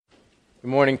Good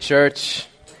morning, church.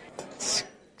 It's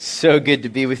so good to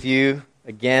be with you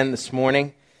again this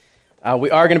morning. We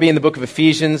are going to be in the book of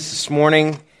Ephesians this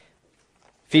morning,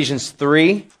 Ephesians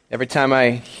 3. Every time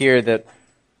I hear that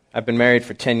I've been married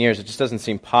for 10 years, it just doesn't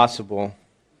seem possible.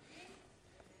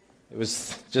 It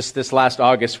was just this last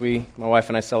August, my wife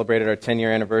and I celebrated our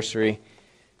 10-year anniversary.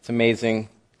 It's amazing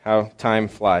how time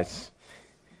flies.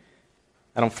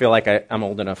 I don't feel like I'm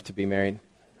old enough to be married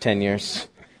 10 years.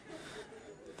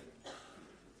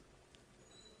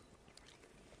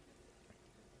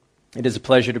 It is a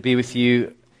pleasure to be with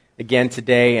you again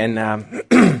today, and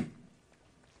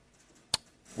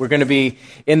we're going to be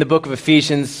in the book of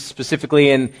Ephesians, specifically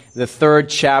in the 3rd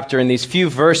chapter, in these few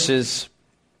verses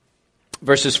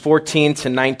 14 to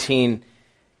 19.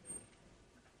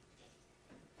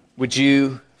 Would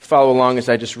you follow along as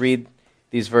I just read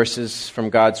these verses from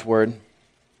God's Word?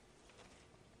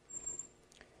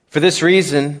 For this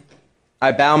reason,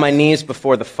 I bow my knees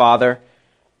before the Father,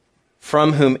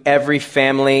 from whom every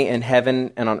family in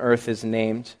heaven and on earth is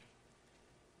named,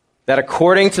 that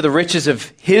according to the riches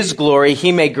of His glory,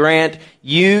 He may grant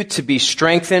you to be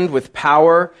strengthened with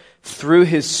power through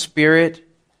His Spirit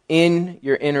in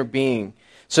your inner being,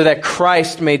 so that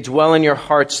Christ may dwell in your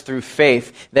hearts through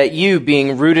faith, that you,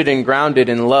 being rooted and grounded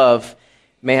in love,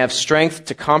 may have strength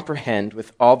to comprehend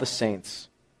with all the saints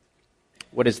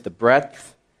what is the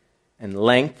breadth and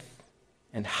length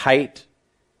and height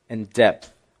and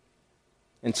depth,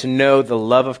 and to know the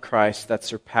love of Christ that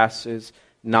surpasses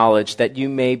knowledge, that you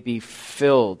may be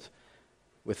filled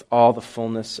with all the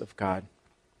fullness of God.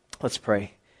 Let's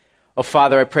pray. Oh,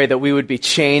 Father, I pray that we would be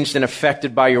changed and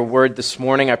affected by your word this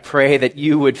morning. I pray that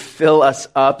you would fill us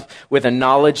up with a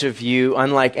knowledge of you,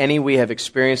 unlike any we have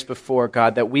experienced before,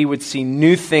 God, that we would see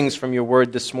new things from your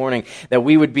word this morning, that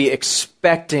we would be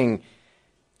expecting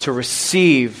to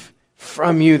receive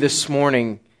from you this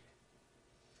morning,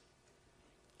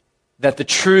 that the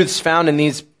truths found in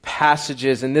these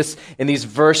passages, in these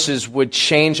verses, would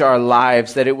change our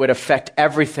lives, that it would affect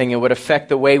everything. It would affect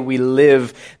the way we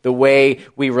live, the way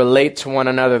we relate to one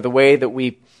another, the way that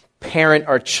we parent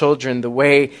our children, the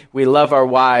way we love our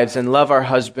wives and love our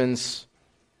husbands,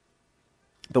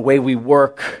 the way we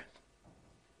work.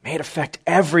 May it affect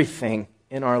everything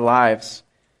in our lives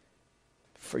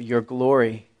for your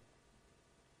glory.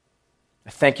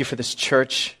 I thank you for this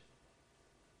church.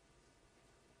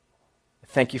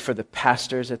 Thank you for the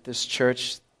pastors at this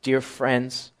church, dear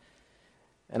friends.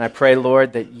 And I pray,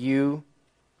 Lord, that you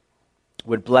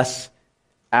would bless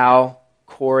Al,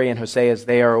 Corey, and Jose as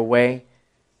they are away.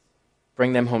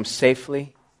 Bring them home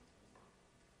safely.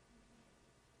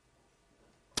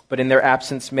 But in their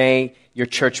absence, may your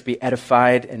church be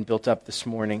edified and built up this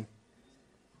morning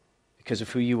because of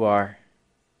who you are.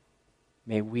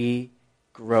 May we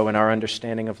grow in our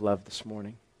understanding of love this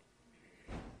morning.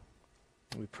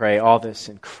 We pray all this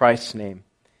in Christ's name.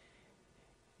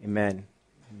 Amen.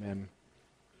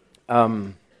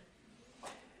 Amen.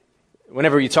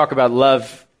 Whenever you talk about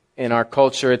love in our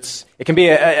culture, it can be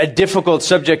a difficult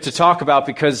subject to talk about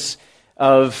because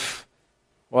of,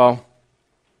 love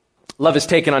is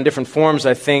taken on different forms,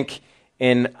 I think,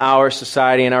 in our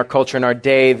society, in our culture, in our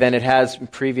day than it has in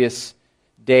previous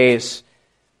days.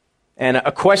 And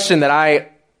a question that I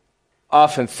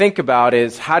often think about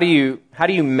is how do you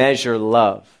measure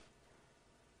love?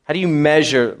 How do you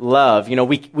measure love? You know,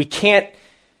 we can't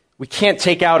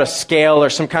take out a scale or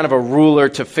some kind of a ruler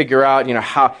to figure out,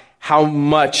 how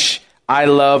much I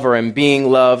love or am being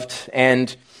loved.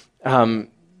 And there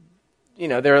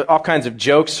are all kinds of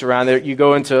jokes around there. You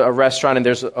go into a restaurant and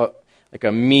there's like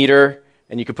a meter,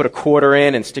 and you could put a quarter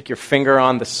in and stick your finger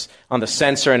on the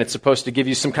sensor, and it's supposed to give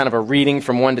you some kind of a reading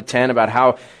from 1 to 10 about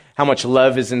how much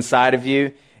love is inside of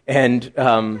you. And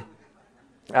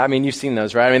you've seen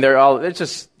those, right? I mean, they're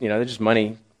just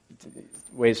money,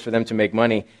 ways for them to make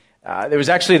money. There was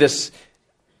actually this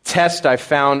test I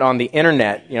found on the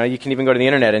internet. You can even go to the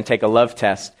internet and take a love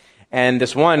test. And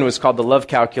this one was called the Love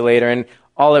Calculator, and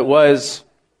all it was,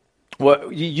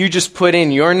 you just put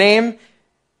in your name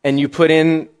and you put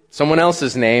in someone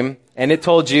else's name, and it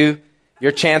told you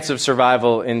your chance of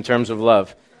survival in terms of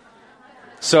love.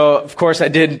 So, of course, I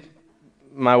did,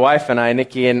 my wife and I,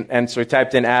 Nikki, and so we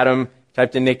typed in Adam,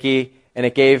 typed in Nikki, and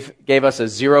it gave us a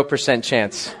 0%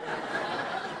 chance.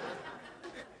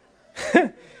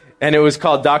 And it was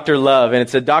called Dr. Love, and it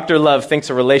said, Dr. Love thinks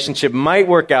a relationship might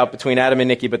work out between Adam and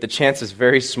Nikki, but the chance is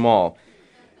very small.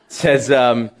 It says,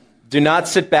 do not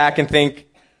sit back and think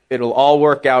it'll all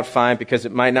work out fine because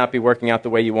it might not be working out the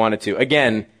way you want it to.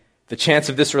 Again, the chance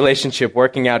of this relationship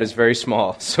working out is very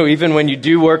small. So even when you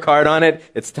do work hard on it,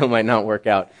 it still might not work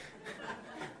out.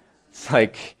 It's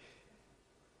like,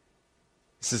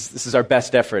 This is our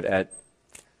best effort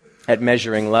at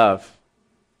measuring love.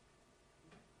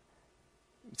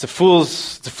 It's a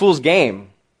fool's game.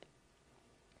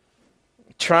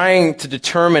 Trying to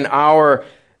determine our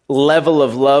level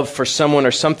of love for someone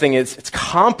or something it's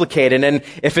complicated, and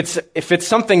if it's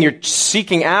something you're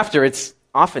seeking after, it's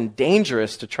often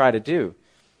dangerous to try to do.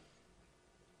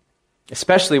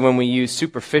 Especially when we use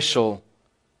superficial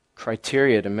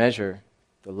criteria to measure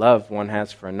the love one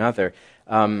has for another.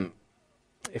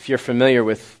 If you're familiar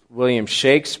with William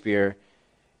Shakespeare,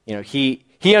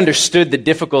 he understood the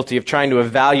difficulty of trying to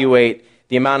evaluate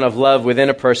the amount of love within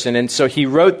a person, and so he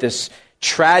wrote this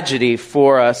tragedy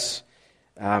for us.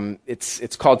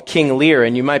 It's called King Lear,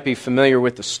 and you might be familiar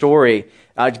with the story.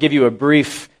 To give you a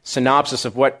brief synopsis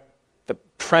of what the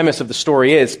premise of the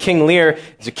story is. King Lear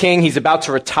is a king. He's about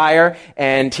to retire,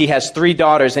 and he has 3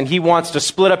 daughters, and he wants to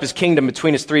split up his kingdom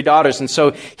between his 3 daughters. And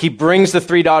so he brings the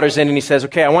 3 daughters in, and he says,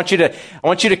 "Okay, I want you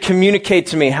to communicate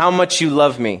to me how much you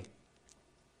love me."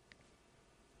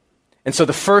 And so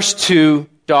the first 2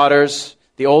 daughters,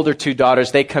 the older 2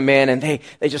 daughters, they come in and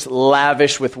they just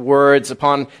lavish with words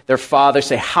upon their father,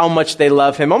 say how much they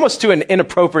love him, almost to an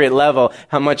inappropriate level,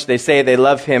 how much they say they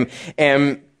love him.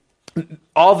 And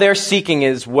all they're seeking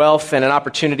is wealth and an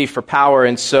opportunity for power,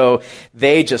 and so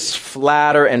they just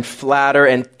flatter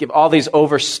and give all these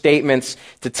overstatements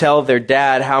to tell their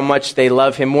dad how much they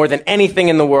love him. More than anything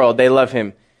in the world, they love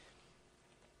him.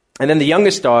 And then the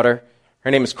youngest daughter,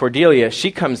 her name is Cordelia,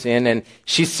 she comes in and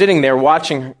she's sitting there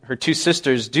watching her 2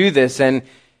 sisters do this, and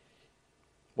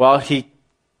well, he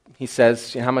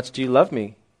says, "How much do you love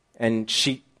me?" And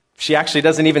she actually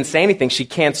doesn't even say anything. She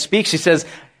can't speak. She says,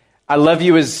 "I love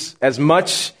you as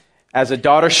much as a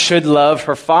daughter should love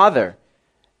her father."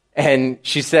 And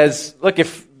she says, "Look,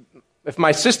 if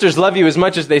my sisters love you as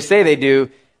much as they say they do,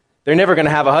 they're never going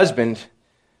to have a husband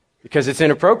because it's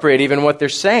inappropriate even what they're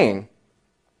saying."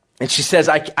 And she says,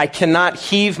 I cannot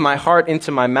heave my heart into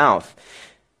my mouth.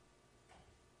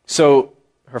 So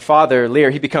her father, Lear,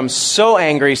 he becomes so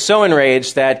angry, so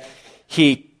enraged that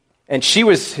and she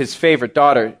was his favorite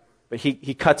daughter, but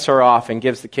he cuts her off and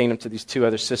gives the kingdom to these 2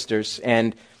 other sisters.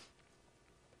 And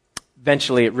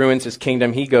eventually it ruins his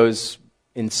kingdom. He goes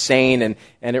insane,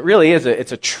 and it really is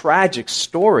it's a tragic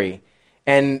story.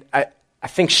 And I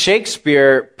think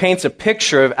Shakespeare paints a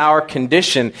picture of our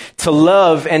condition. To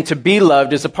love and to be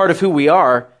loved is a part of who we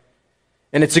are.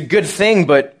 And it's a good thing,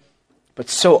 but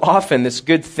so often this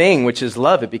good thing, which is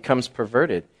love, it becomes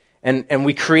perverted. And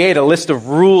we create a list of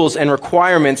rules and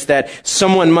requirements that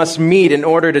someone must meet in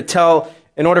order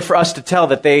for us to tell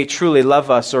that they truly love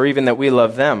us or even that we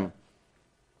love them.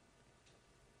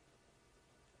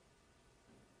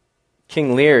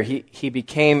 King Lear, he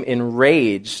became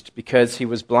enraged because he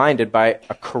was blinded by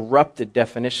a corrupted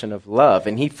definition of love.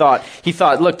 And he thought,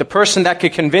 look, the person that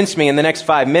could convince me in the next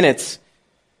 5 minutes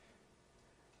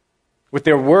with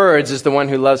their words is the one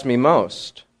who loves me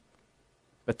most.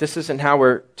 But this isn't how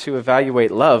we're to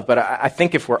evaluate love. But I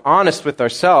think if we're honest with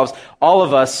ourselves, all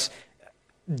of us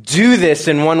do this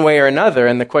in one way or another.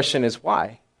 And the question is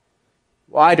why?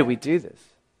 Why do we do this?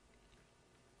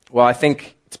 Well, I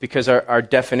think it's because our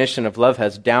definition of love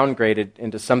has downgraded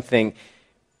into something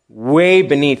way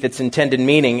beneath its intended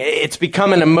meaning. It's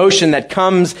become an emotion that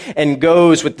comes and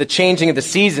goes with the changing of the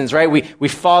seasons, right? We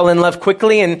fall in love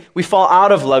quickly and we fall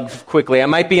out of love quickly. I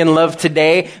might be in love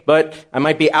today, but I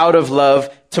might be out of love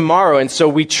tomorrow. And so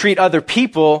we treat other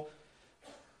people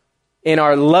in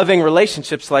our loving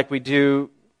relationships like we do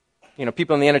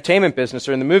people in the entertainment business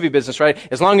or in the movie business, right?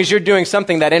 As long as you're doing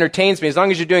something that entertains me, as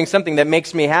long as you're doing something that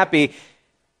makes me happy,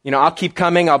 I'll keep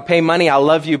coming, I'll pay money, I'll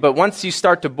love you. But once you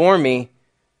start to bore me,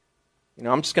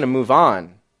 I'm just going to move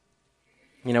on.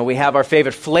 We have our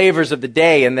favorite flavors of the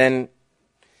day, and then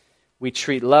we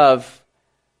treat love,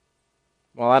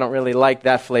 well, I don't really like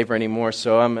that flavor anymore,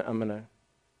 so I'm going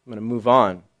to move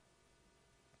on.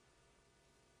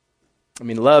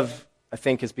 Love, I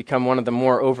think, has become one of the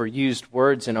more overused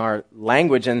words in our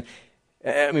language. And,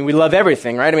 we love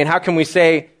everything, right? How can we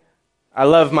say, I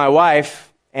love my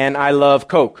wife and I love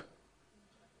Coke?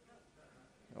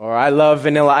 Or I love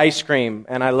vanilla ice cream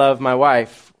and I love my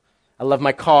wife. I love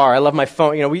my car. I love my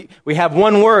phone. We have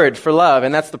one word for love,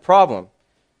 and that's the problem.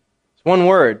 It's one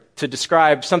word to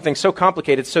describe something so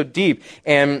complicated, so deep.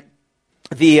 And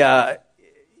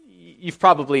you've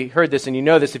probably heard this and you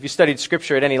know this if you studied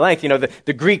Scripture at any length.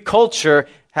 The Greek culture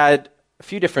had a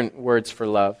few different words for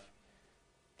love.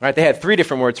 Right? They had three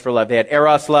different words for love. They had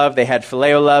eros love, they had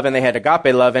phileo love, and they had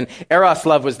agape love. And eros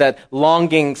love was that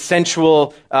longing,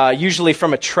 sensual, usually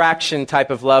from attraction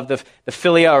type of love. The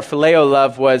philia or phileo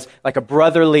love was like a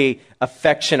brotherly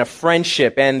affection, a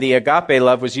friendship. And the agape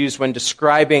love was used when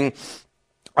describing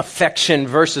affection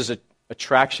versus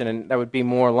attraction. And that would be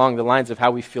more along the lines of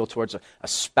how we feel towards a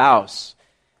spouse.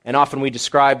 And often we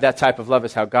describe that type of love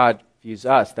as how God views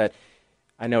us. That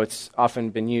I know it's often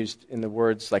been used in the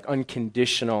words like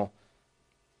unconditional.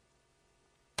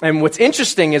 And what's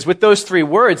interesting is with those three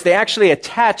words, they actually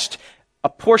attached a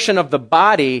portion of the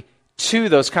body to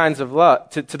those kinds of love,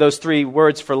 to those three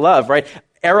words for love, right?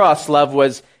 Eros love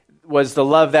was the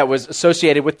love that was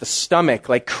associated with the stomach,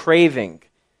 like craving.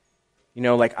 You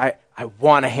know, like I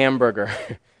want a hamburger,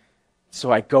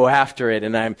 so I go after it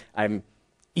and I'm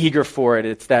eager for it.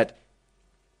 It's that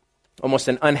almost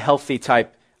an unhealthy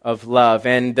type of love.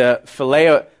 And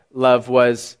phileo love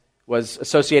was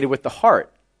associated with the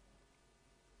heart.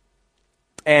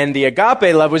 And the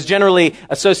agape love was generally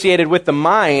associated with the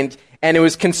mind, and it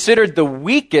was considered the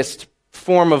weakest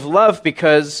form of love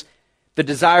because the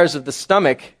desires of the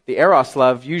stomach, the eros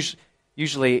love,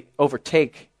 usually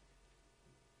overtake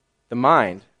the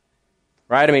mind.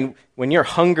 Right? I mean, when you're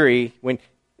hungry,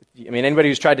 anybody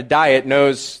who's tried to diet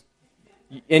knows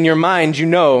in your mind, you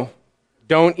know,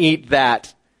 don't eat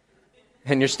that.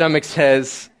 And your stomach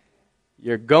says,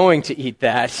 you're going to eat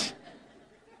that.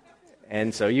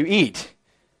 And so you eat.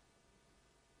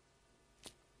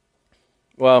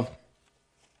 Well,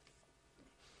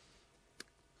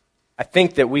 I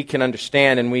think that we can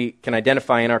understand and we can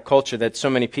identify in our culture that so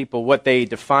many people, what they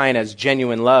define as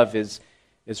genuine love is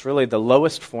really the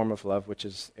lowest form of love, which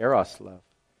is eros love.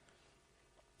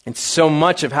 And so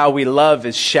much of how we love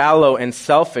is shallow and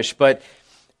selfish, but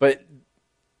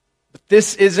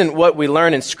this isn't what we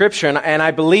learn in Scripture, and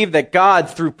I believe that God,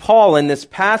 through Paul in this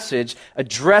passage,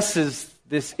 addresses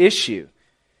this issue.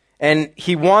 And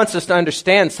he wants us to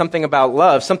understand something about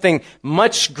love, something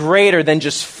much greater than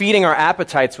just feeding our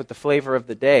appetites with the flavor of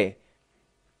the day.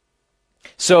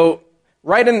 So,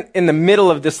 right in the middle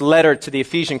of this letter to the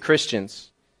Ephesian Christians,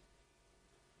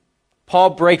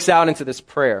 Paul breaks out into this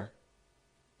prayer.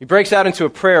 He breaks out into a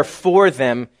prayer for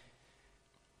them,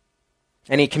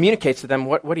 and he communicates to them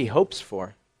what he hopes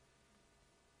for.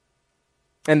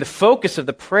 And the focus of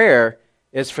the prayer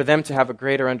is for them to have a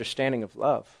greater understanding of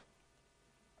love.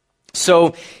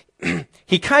 So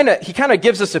he kind of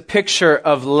gives us a picture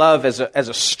of love as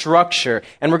a structure,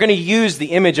 and we're going to use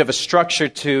the image of a structure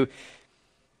to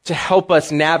help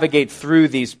us navigate through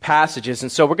these passages.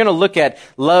 And so we're going to look at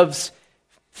love's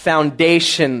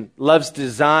foundation, love's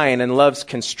design, and love's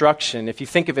construction. If you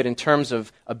think of it in terms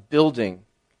of a building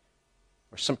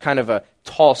or some kind of a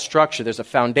tall structure, there's a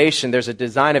foundation, there's a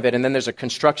design of it, and then there's a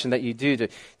construction that you do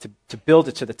to build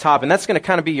it to the top. And that's going to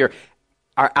kind of be our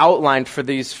outline for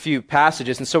these few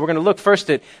passages. And so we're going to look first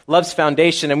at love's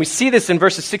foundation, and we see this in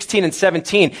verses 16 and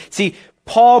 17. See,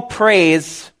 Paul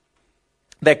prays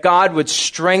that God would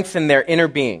strengthen their inner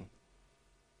being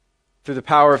through the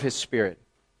power of his Spirit.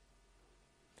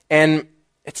 And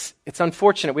it's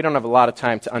unfortunate we don't have a lot of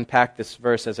time to unpack this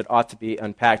verse as it ought to be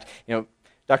unpacked. You know,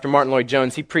 Dr. Martin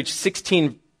Lloyd-Jones, he preached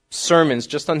 16 sermons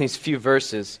just on these few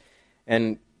verses,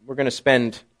 and we're going to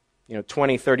spend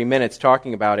 20, 30 minutes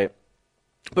talking about it.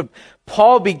 But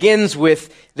Paul begins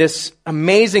with this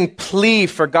amazing plea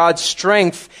for God's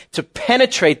strength to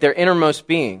penetrate their innermost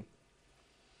being.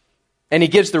 And he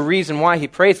gives the reason why he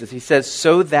prays this. He says,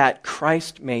 so that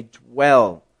Christ may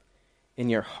dwell in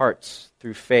your hearts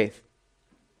through faith.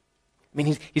 I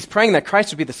mean, he's praying that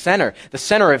Christ would be the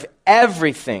center of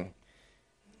everything.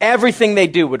 Everything they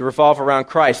do would revolve around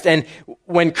Christ. And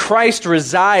when Christ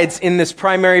resides in this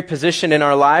primary position in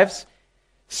our lives,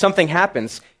 something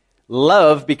happens.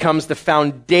 Love becomes the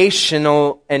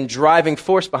foundational and driving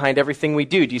force behind everything we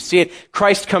do. Do you see it?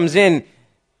 Christ comes in,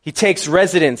 he takes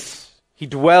residence, he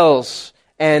dwells,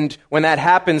 and when that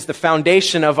happens, the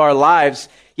foundation of our lives,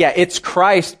 it's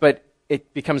Christ, but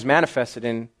it becomes manifested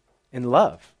in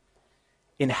love,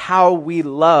 in how we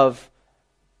love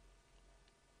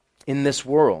in this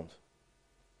world.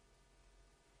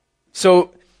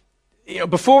 So,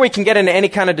 before we can get into any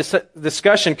kind of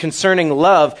discussion concerning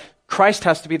love, Christ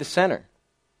has to be the center.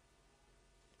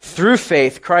 Through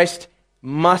faith, Christ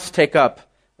must take up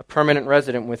a permanent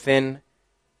residence within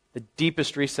the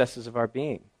deepest recesses of our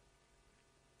being.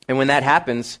 And when that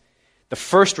happens, the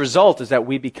first result is that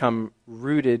we become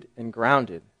rooted and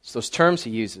grounded. It's those terms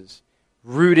he uses,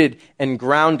 rooted and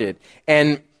grounded.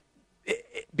 And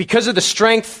because of the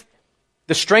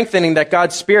strengthening that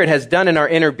God's Spirit has done in our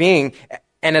inner being,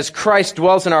 And as Christ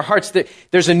dwells in our hearts,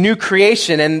 there's a new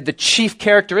creation, and the chief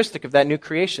characteristic of that new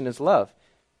creation is love.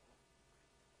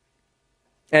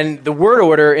 And the word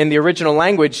order in the original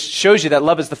language shows you that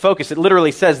love is the focus. It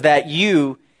literally says that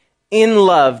you, in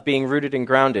love, being rooted and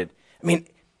grounded. I mean,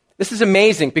 this is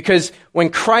amazing because when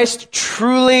Christ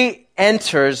truly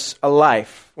enters a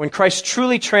life, when Christ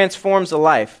truly transforms a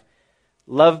life,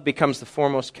 love becomes the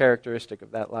foremost characteristic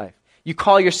of that life. You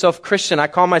call yourself Christian, I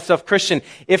call myself Christian.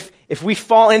 If we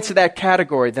fall into that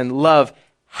category, then love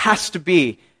has to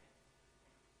be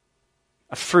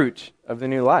a fruit of the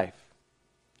new life.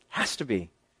 Has to be.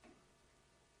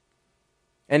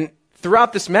 And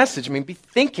throughout this message, I mean, be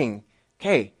thinking,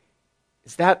 okay,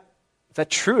 is that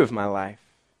true of my life?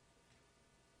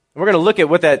 And we're going to look at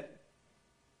what that,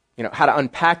 how to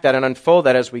unpack that and unfold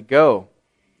that as we go.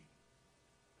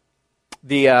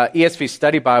 The ESV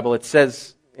Study Bible, it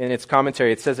says in its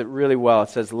commentary, it says it really well. It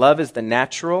says, love is the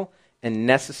natural and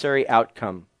necessary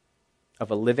outcome of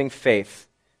a living faith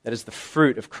that is the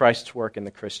fruit of Christ's work in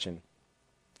the Christian.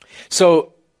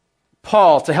 So,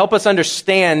 Paul, to help us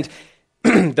understand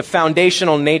the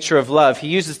foundational nature of love, he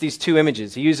uses these two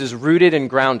images. He uses rooted and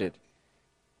grounded.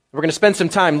 We're going to spend some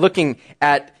time looking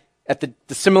at the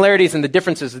similarities and the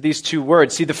differences of these two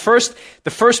words. See, the first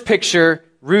picture,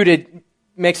 rooted,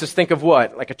 makes us think of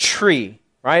what? Like a tree,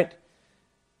 right?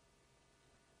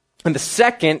 And the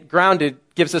second, grounded,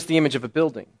 gives us the image of a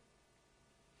building.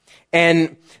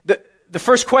 And the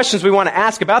first questions we want to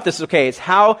ask about this, is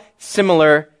how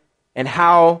similar and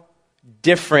how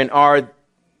different are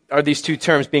these two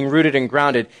terms, being rooted and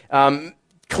grounded?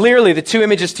 Clearly, the two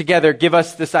images together give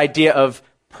us this idea of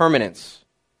permanence.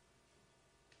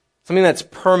 Something that's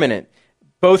permanent.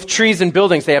 Both trees and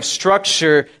buildings, they have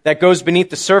structure that goes beneath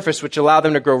the surface, which allow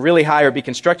them to grow really high or be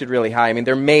constructed really high. I mean,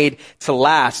 they're made to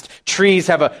last. Trees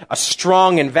have a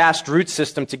strong and vast root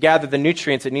system to gather the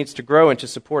nutrients it needs to grow and to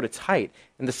support its height.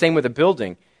 And the same with a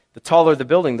building. The taller the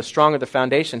building, the stronger the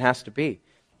foundation has to be.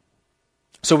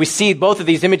 So we see both of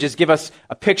these images give us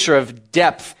a picture of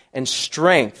depth and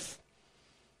strength.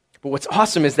 But what's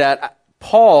awesome is that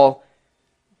Paul,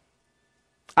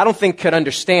 I don't think, could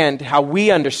understand how we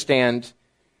understand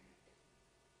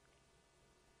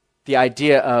the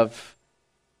idea of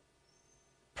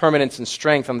permanence and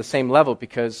strength on the same level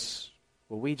because,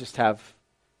 we just have,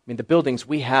 the buildings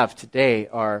we have today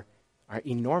are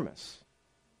enormous.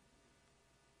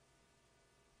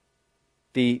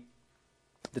 The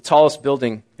tallest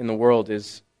building in the world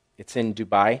it's in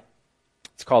Dubai.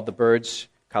 It's called the Burj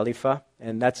Khalifa,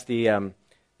 and that's the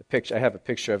picture. I have a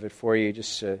picture of it for you,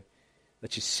 just to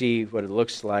let you see what it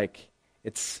looks like.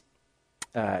 It's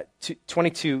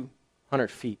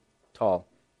 2,200 feet tall.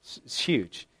 It's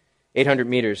huge. 800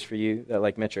 meters for you that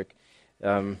like metric.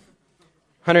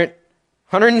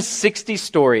 160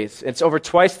 stories. It's over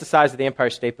twice the size of the Empire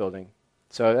State Building.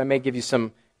 So that may give you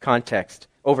some context.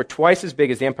 Over twice as big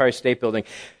as the Empire State Building.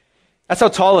 That's how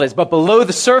tall it is. But below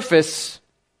the surface,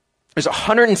 there's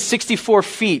 164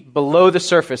 feet below the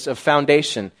surface of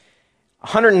foundation.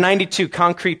 192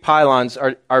 concrete pylons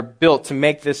are built to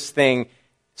make this thing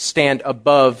stand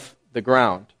above the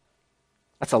ground.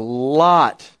 That's a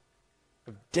lot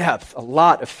of depth, a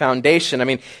lot of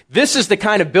foundation. This is the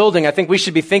kind of building I think we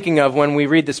should be thinking of when we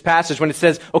read this passage, when it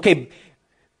says,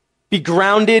 be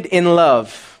grounded in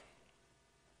love.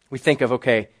 We think of,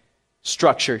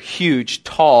 structure, huge,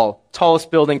 tall,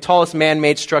 tallest building, tallest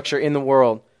man-made structure in the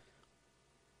world.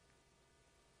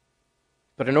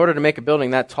 But in order to make a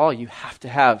building that tall, you have to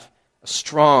have a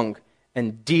strong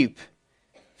and deep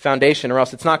foundation, or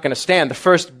else it's not going to stand. The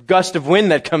first gust of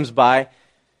wind that comes by,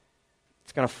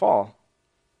 it's going to fall.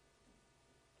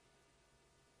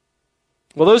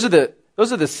 Well, those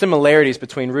are the similarities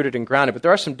between rooted and grounded, but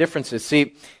there are some differences.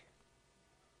 See,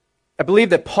 I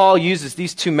believe that Paul uses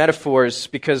these two metaphors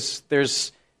because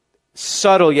there's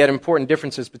subtle yet important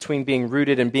differences between being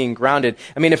rooted and being grounded.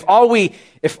 If all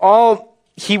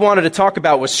he wanted to talk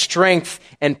about was strength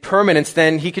and permanence,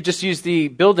 then he could just use the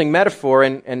building metaphor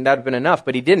and that would have been enough,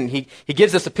 but he didn't. He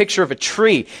gives us a picture of a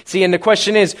tree. See, and the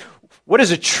question is, what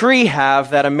does a tree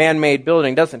have that a man-made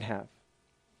building doesn't have?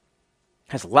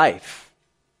 It has life.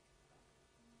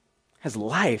 It has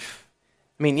life.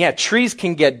 Trees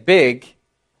can get big.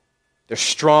 They're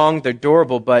strong, they're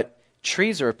durable, but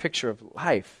trees are a picture of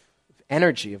life, of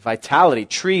energy, of vitality.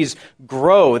 Trees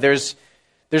grow. There's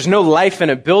no life in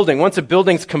a building. Once a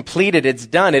building's completed, it's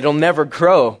done. It'll never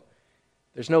grow.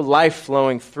 There's no life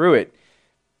flowing through it.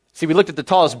 See, we looked at the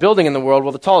tallest building in the world.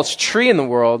 Well, the tallest tree in the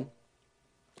world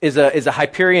is a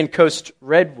Hyperion Coast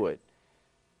redwood.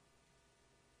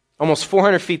 Almost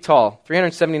 400 feet tall,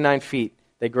 379 feet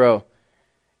they grow.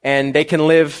 And they can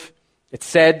live It's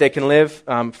said they can live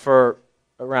for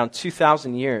around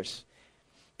 2,000 years.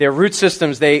 Their root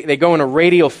systems, they go in a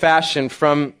radial fashion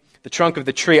from the trunk of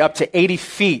the tree up to 80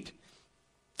 feet.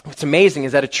 What's amazing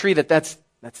is that a tree that's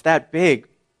that big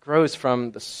grows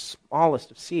from the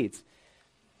smallest of seeds.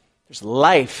 There's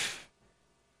life.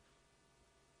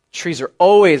 Trees are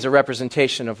always a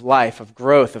representation of life, of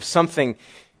growth, of something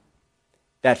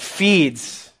that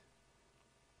feeds.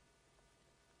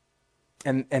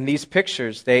 And these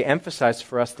pictures, they emphasize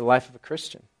for us the life of a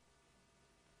Christian.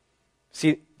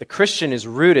 See, the Christian is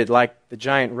rooted like the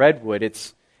giant redwood.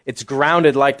 It's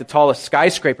grounded like the tallest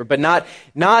skyscraper, but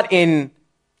not in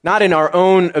our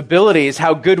own abilities,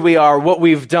 how good we are, what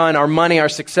we've done, our money, our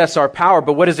success, our power,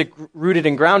 but what is it rooted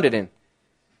and grounded in?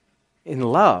 In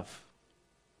love.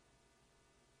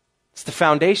 It's the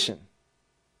foundation.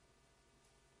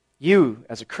 You,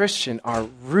 as a Christian, are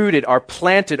rooted, are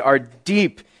planted, are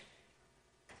deep,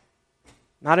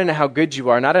 not in how good you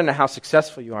are, not in how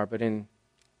successful you are, but in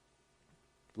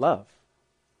love.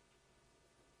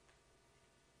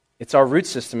 It's our root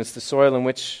system. It's the soil in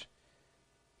which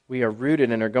we are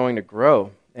rooted and are going to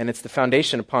grow. And it's the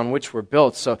foundation upon which we're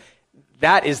built. So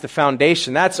that is the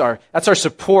foundation. That's our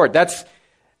support. That's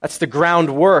the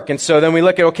groundwork. And so then we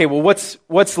look at, okay, well,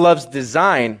 what's love's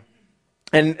design?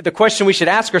 And the question we should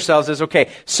ask ourselves is, okay,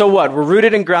 so what? We're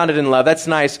rooted and grounded in love. That's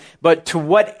nice. But to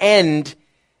what end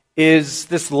is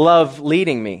this love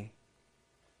leading me?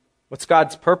 What's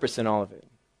God's purpose in all of it?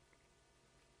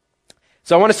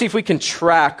 So I want to see if we can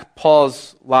track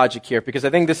Paul's logic here, because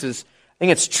I think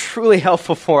it's truly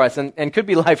helpful for us and could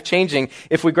be life-changing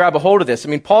if we grab a hold of this. I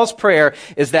mean, Paul's prayer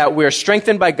is that we're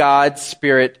strengthened by God's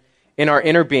Spirit in our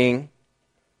inner being.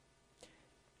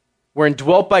 We're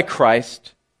indwelt by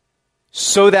Christ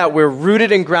so that we're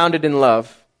rooted and grounded in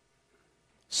love,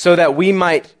 so that we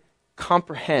might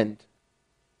comprehend,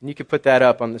 and you can put that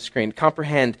up on the screen,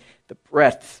 comprehend the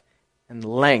breadth and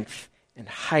length and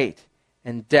height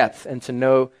and depth, and to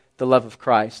know the love of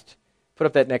Christ. Put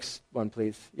up that next one,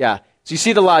 please. Yeah. So you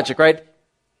see the logic, right?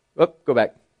 Oh, go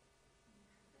back.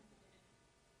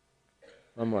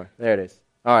 One more. There it is.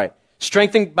 All right.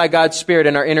 Strengthened by God's Spirit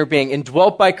in our inner being,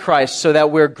 indwelt by Christ, so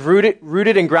that we're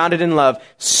rooted and grounded in love,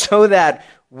 so that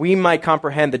we might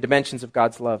comprehend the dimensions of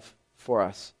God's love for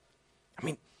us. I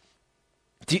mean,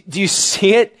 do you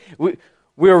see it?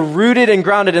 We're rooted and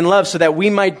grounded in love so that we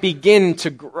might begin to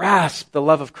grasp the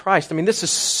love of Christ. I mean, this is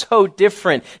so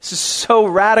different. This is so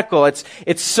radical. It's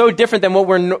so different than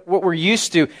what we're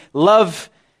used to. Love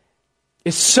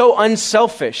is so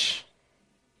unselfish.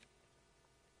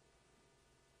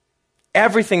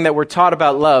 Everything that we're taught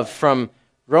about love, from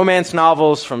romance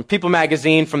novels, from People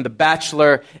magazine, from The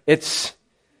Bachelor, it's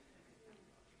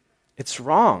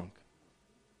wrong.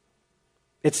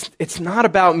 It's not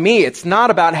about me. It's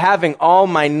not about having all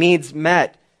my needs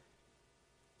met.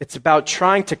 It's about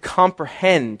trying to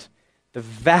comprehend the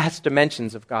vast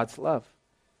dimensions of God's love.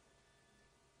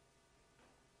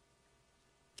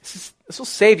 This will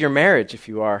save your marriage if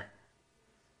you are.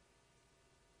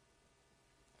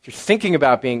 If you're thinking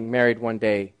about being married one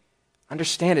day,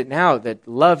 understand it now that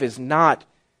love is not,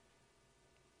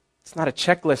 it's not a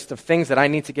checklist of things that I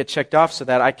need to get checked off so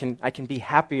that I can be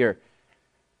happier.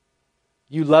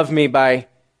 You love me by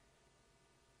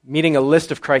meeting a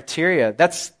list of criteria.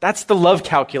 That's the love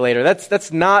calculator.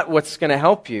 That's not what's going to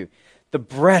help you. The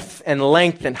breadth and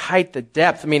length and height, the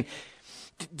depth. I mean,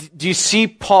 do you see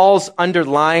Paul's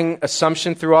underlying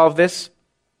assumption through all of this?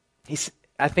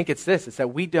 I think it's this. It's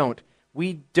that we don't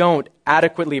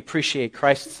adequately appreciate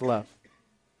Christ's love.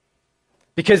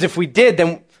 Because if we did,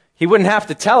 then he wouldn't have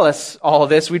to tell us all of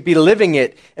this. We'd be living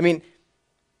it. I mean,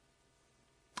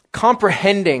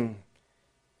 comprehending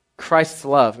Christ's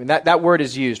love. I mean, that word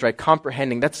is used, right?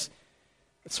 Comprehending. It's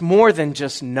more than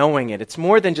just knowing it. It's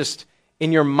more than just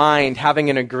in your mind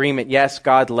having an agreement. Yes,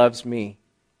 God loves me.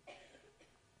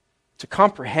 To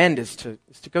comprehend is to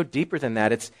go deeper than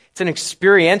that. It's an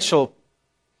experiential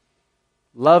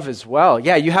love as well.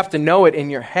 Yeah, you have to know it in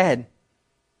your head,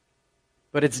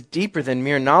 but it's deeper than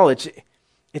mere knowledge.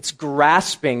 It's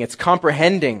grasping. It's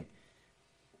comprehending.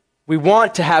 We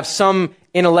want to have some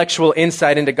intellectual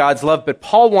insight into God's love, but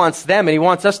Paul wants them, and he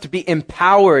wants us to be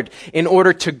empowered in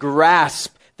order to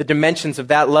grasp the dimensions of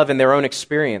that love in their own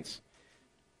experience.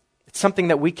 It's something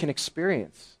that we can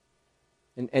experience.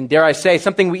 And dare I say,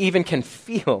 something we even can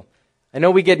feel. I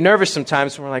know we get nervous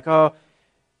sometimes when we're like, oh,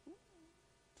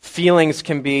 feelings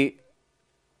can be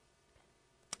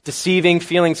deceiving,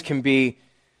 feelings can be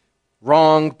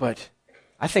wrong, but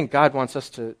I think God wants us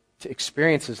to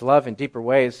experience his love in deeper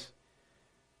ways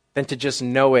than to just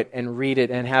know it and read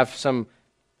it and have some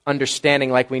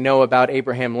understanding like we know about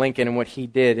Abraham Lincoln and what he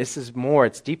did. This is more.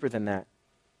 It's deeper than that.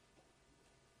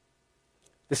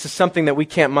 This is something that we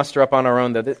can't muster up on our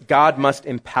own, though. That God must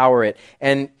empower it.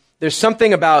 And there's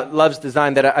something about love's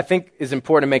design that I think is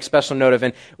important to make special note of.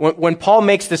 And when Paul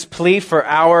makes this plea for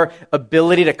our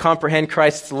ability to comprehend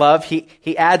Christ's love,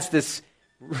 he adds this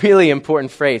really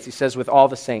important phrase. He says, with all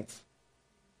the saints.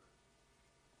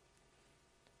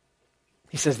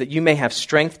 He says that you may have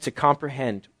strength to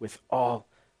comprehend with all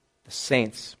the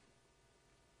saints.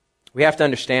 We have to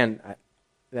understand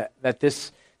that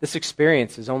this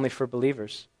experience is only for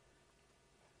believers.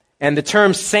 And the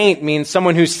term saint means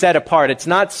someone who's set apart. It's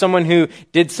not someone who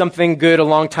did something good a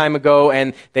long time ago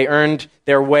and they earned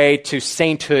their way to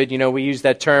sainthood. You know, we use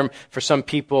that term for some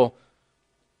people.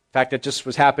 In fact, it just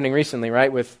was happening recently,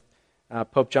 right, with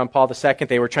Pope John Paul II.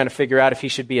 They were trying to figure out if he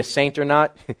should be a saint or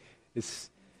not.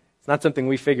 It's not something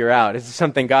we figure out. It's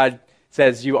something God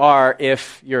says you are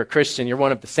if you're a Christian. You're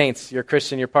one of the saints. You're a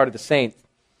Christian, you're part of the saints.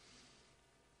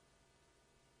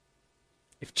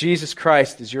 If Jesus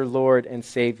Christ is your Lord and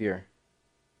Savior,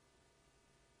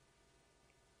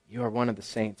 you are one of the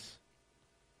saints.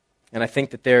 And I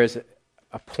think that there is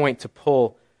a point to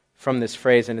pull from this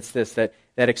phrase, and it's this, that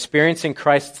experiencing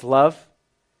Christ's love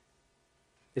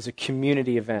is a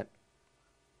community event.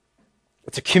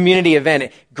 It's a community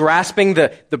event. Grasping the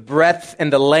breadth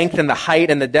and the length and the height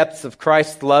and the depths of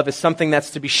Christ's love is something that's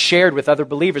to be shared with other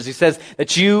believers. He says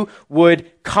that you would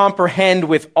comprehend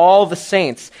with all the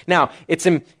saints. Now, it's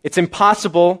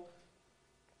impossible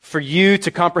for you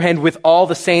to comprehend with all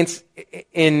the saints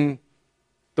in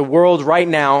the world right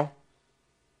now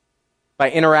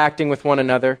by interacting with one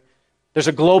another. There's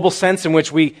a global sense in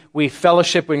which we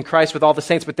fellowship in Christ with all the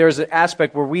saints, but there's an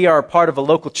aspect where we are a part of a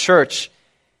local church.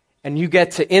 And you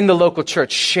get to, in the local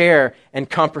church, share and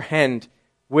comprehend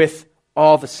with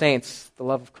all the saints the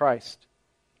love of Christ.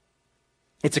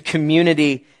 It's a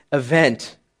community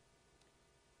event.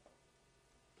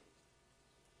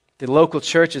 The local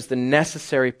church is the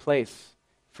necessary place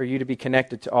for you to be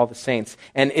connected to all the saints.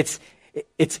 And it's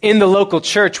in the local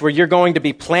church where you're going to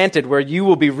be planted, where you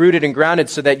will be rooted and grounded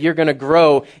so that you're going to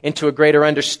grow into a greater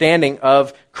understanding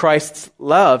of Christ's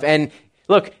love. And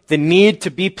look, the need to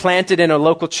be planted in a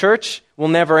local church will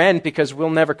never end because we'll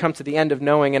never come to the end of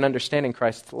knowing and understanding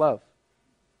Christ's love.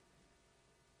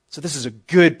 So this is a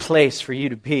good place for you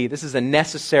to be. This is a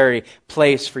necessary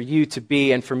place for you to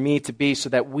be and for me to be so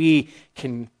that we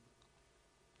can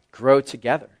grow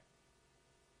together.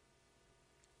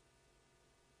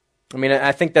 I mean,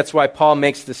 I think that's why Paul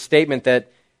makes this statement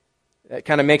that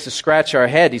kind of makes us scratch our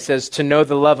head. He says, to know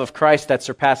the love of Christ that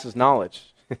surpasses knowledge.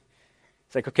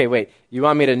 It's like, okay, wait, you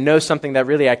want me to know something that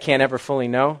really I can't ever fully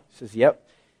know? He says, yep.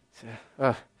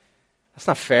 That's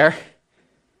not fair.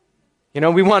 You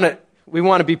know, we want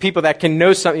to be people that can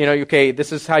know something. You know, okay,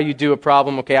 this is how you do a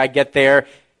problem. Okay, I get there.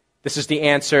 This is the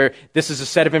answer. This is a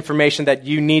set of information that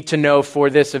you need to know for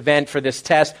this event, for this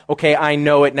test. Okay, I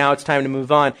know it. Now it's time to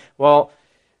move on. Well,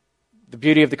 the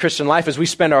beauty of the Christian life is we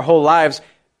spend our whole lives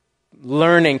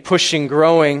learning, pushing,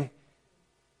 growing,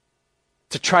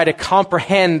 to try to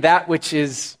comprehend that which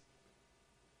is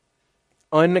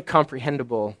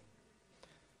uncomprehendable.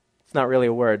 It's not really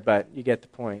a word, but you get the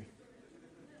point.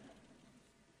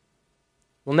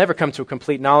 We'll never come to a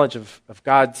complete knowledge of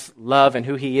God's love and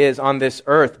who He is on this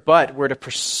earth, but we're to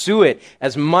pursue it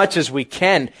as much as we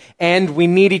can, and we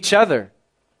need each other.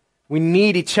 We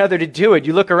need each other to do it.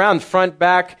 You look around, front,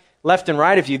 back, left, and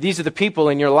right of you. These are the people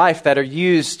in your life that are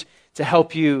used to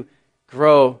help you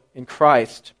grow in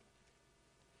Christ.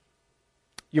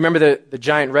 You remember the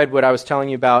giant redwood I was telling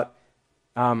you about?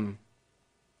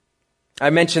 I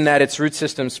mentioned that its root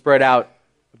system spread out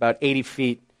about 80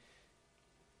 feet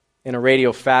in a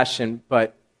radial fashion,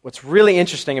 but what's really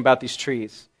interesting about these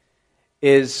trees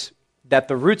is that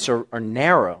the roots are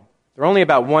narrow. They're only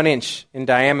about 1 inch in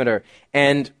diameter,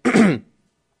 and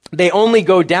they only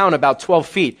go down about 12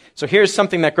 feet. So here's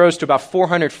something that grows to about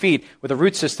 400 feet with a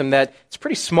root system that it's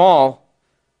pretty small.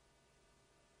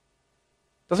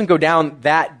 Doesn't go down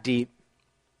that deep.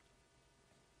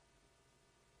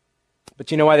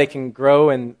 But you know why they can grow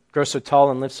and grow so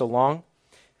tall and live so long?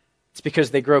 It's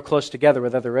because they grow close together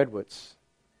with other redwoods.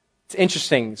 It's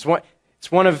interesting. It's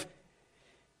one of,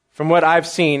 from what I've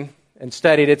seen and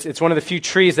studied, it's one of the few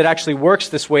trees that actually works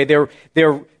this way.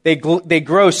 They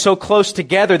grow so close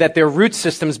together that their root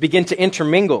systems begin to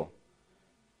intermingle.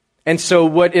 And so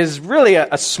what is really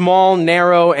a small,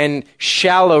 narrow, and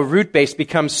shallow root base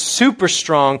becomes super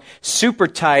strong, super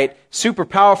tight, super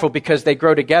powerful because they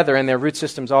grow together and their root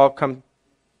systems all come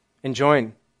and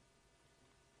join.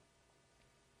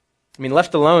 I mean,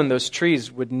 left alone, those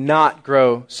trees would not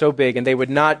grow so big, and they would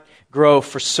not grow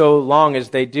for so long as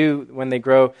they do when they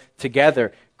grow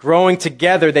together. Growing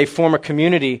together, they form a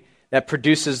community that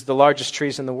produces the largest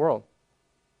trees in the world.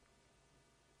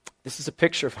 This is a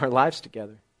picture of our lives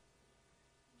together.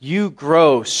 You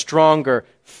grow stronger,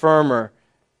 firmer,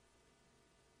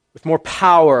 with more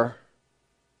power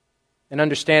and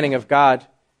understanding of God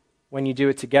when you do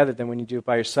it together than when you do it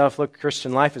by yourself. Look,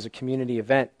 Christian life is a community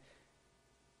event.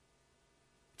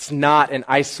 It's not an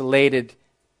isolated,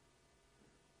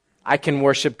 I can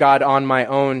worship God on my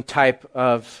own type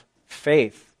of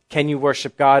faith. Can you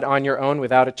worship God on your own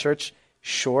without a church?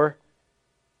 Sure.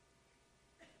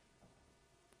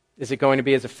 Is it going to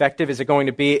be as effective? Is it going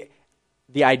to be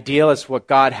the ideal as what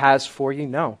God has for you?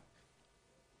 No.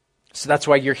 So that's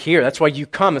why you're here. That's why you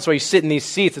come. That's why you sit in these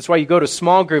seats. That's why you go to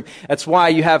small group. That's why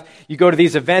you go to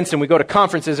these events and we go to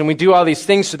conferences and we do all these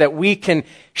things so that we can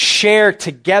share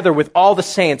together with all the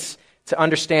saints to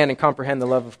understand and comprehend the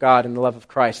love of God and the love of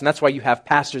Christ. And that's why you have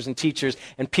pastors and teachers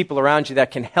and people around you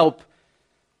that can help,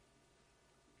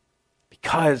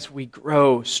 because we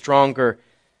grow stronger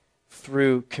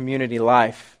through community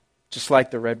life, just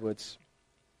like the redwoods.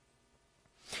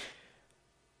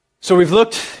 So we've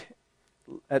looked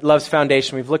at love's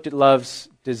foundation. We've looked at love's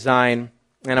design.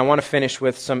 And I want to finish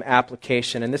with some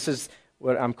application. And this is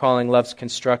what I'm calling love's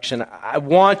construction. I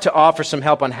want to offer some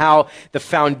help on how the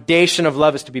foundation of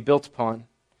love is to be built upon.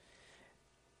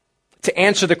 To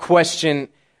answer the question,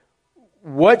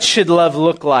 what should love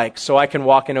look like so I can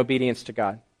walk in obedience to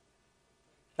God?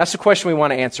 That's the question we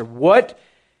want to answer. What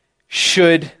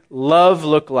should love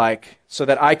look like so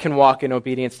that I can walk in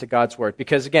obedience to God's word?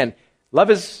 Because again, love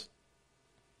is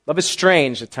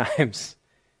strange at times.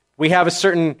 We have a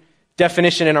certain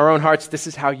definition in our own hearts. This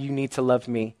is how you need to love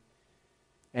me.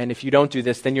 And if you don't do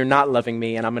this, then you're not loving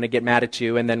me, and I'm going to get mad at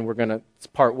you, and then we're going to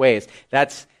part ways.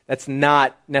 That's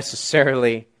not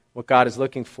necessarily what God is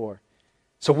looking for.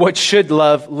 So what should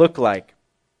love look like?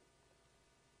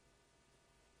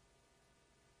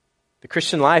 The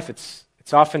Christian life, it's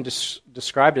often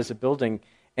described as a building,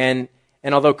 and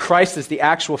although Christ is the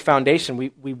actual foundation,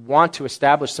 we want to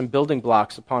establish some building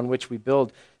blocks upon which we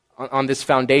build on this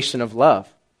foundation of love.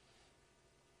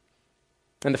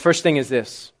 And the first thing is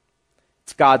this.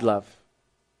 It's God love.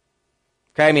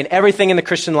 Okay, I mean, everything in the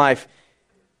Christian life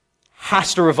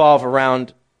has to revolve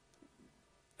around,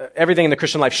 everything in the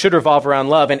Christian life should revolve around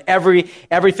love, and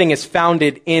everything is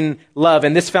founded in love.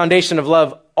 And this foundation of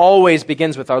love always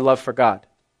begins with our love for God.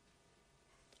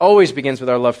 Always begins with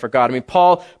our love for God. I mean,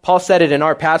 Paul said it in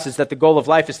our passage that the goal of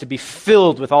life is to be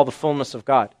filled with all the fullness of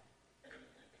God.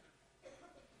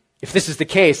 If this is the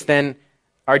case, then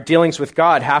our dealings with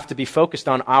God have to be focused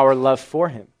on our love for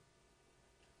Him.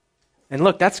 And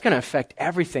look, that's going to affect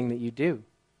everything that you do.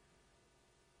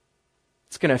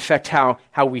 It's going to affect how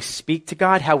we speak to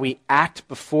God, how we act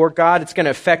before God. It's going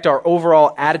to affect our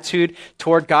overall attitude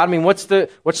toward God. I mean, what's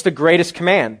the greatest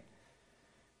command?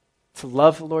 To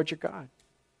love the Lord your God.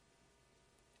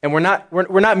 And we're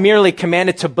not merely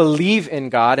commanded to believe in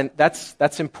God, and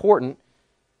that's important.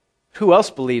 Who else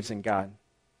believes in God?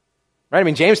 Right? I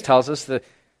mean, James tells us the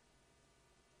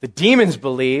demons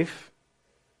believe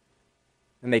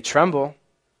and they tremble,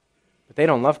 but they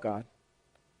don't love God.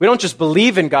 We don't just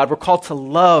believe in God, we're called to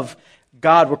love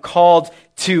God. We're called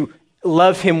to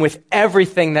love Him with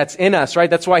everything that's in us,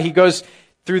 right? That's why he goes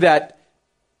through that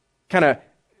kind of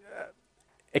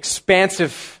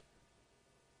expansive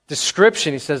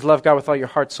description. He says, love God with all your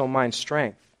heart, soul, mind,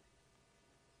 strength.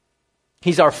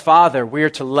 He's our Father.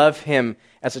 We're to love Him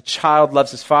as a child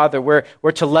loves his father. We're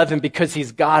to love Him because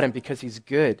He's God and because He's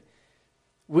good.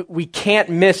 We can't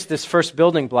miss this first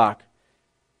building block.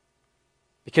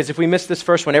 Because if we miss this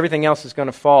first one, everything else is going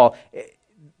to fall.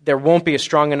 There won't be a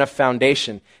strong enough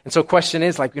foundation. And so the question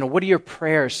is, what do your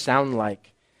prayers sound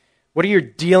like? What do your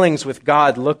dealings with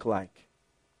God look like?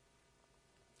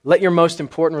 Let your most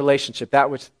important relationship, that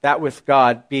with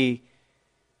God, be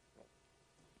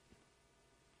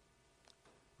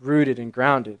rooted and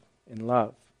grounded in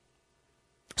love.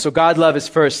 So God love is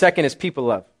first. Second is people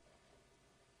love.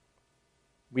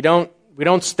 We don't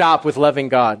stop with loving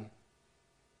God.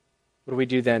 What do we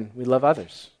do then? We love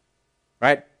others.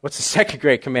 Right? What's the second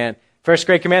great command? First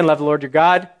great command, love the Lord your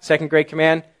God. Second great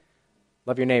command,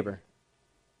 love your neighbor.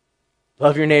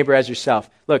 Love your neighbor as yourself.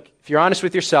 Look, if you're honest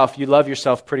with yourself, you love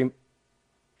yourself pretty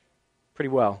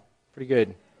well, pretty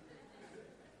good.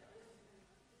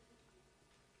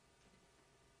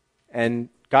 And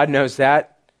God knows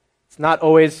that. It's not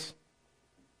always,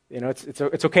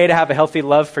 it's okay to have a healthy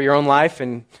love for your own life,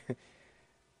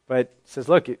 but it says,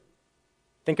 look,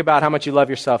 think about how much you love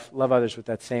yourself. Love others with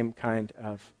that same kind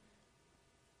of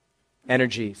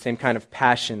energy, same kind of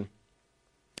passion.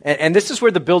 And this is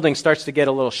where the building starts to get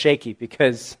a little shaky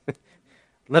because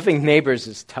loving neighbors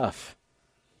is tough.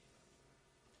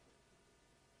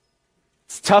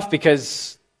 It's tough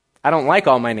because I don't like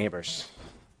all my neighbors.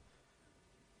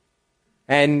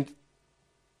 And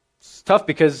it's tough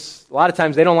because a lot of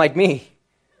times they don't like me.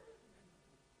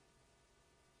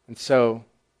 And so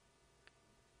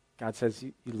God says,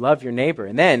 you love your neighbor.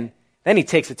 And then he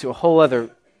takes it to a whole other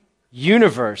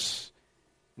universe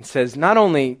and says, not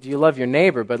only do you love your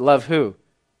neighbor, but love who?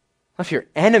 Love your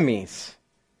enemies.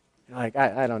 You're like,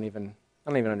 I don't even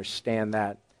understand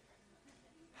that.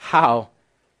 How?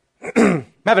 I'm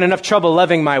having enough trouble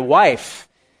loving my wife.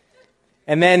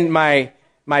 And then my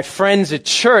friends at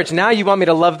church. Now you want me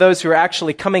to love those who are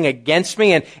actually coming against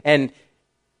me and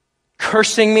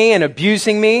cursing me and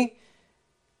abusing me?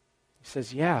 He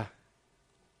says, yeah.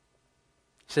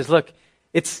 He says, look,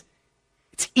 it's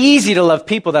easy to love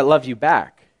people that love you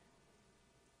back.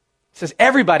 He says,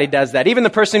 everybody does that. Even the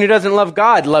person who doesn't love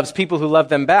God loves people who love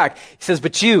them back. He says,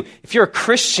 but if you're a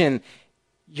Christian,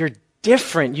 you're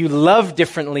different. You love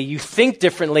differently. You think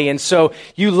differently. And so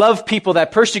you love people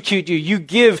that persecute you. You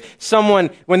give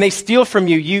someone, when they steal from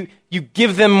you, you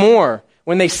give them more.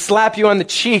 When they slap you on the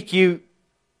cheek, you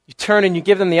turn and you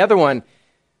give them the other one.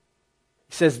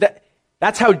 He says,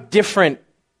 that's how different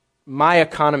my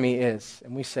economy is.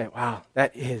 And we say, wow,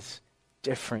 that is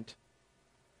different.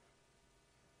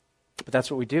 But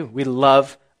that's what we do. We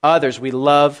love others. We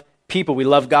love people. We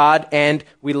love God and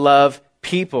we love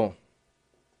people.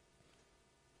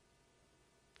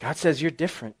 God says you're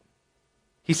different.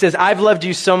 He says, I've loved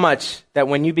you so much that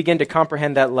when you begin to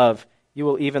comprehend that love, you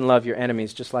will even love your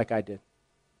enemies just like I did.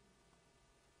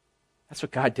 That's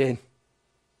what God did.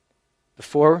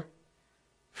 Before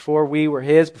we were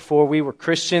His, before we were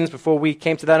Christians, before we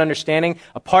came to that understanding,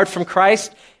 apart from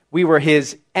Christ, we were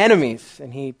His enemies,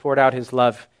 and He poured out His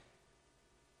love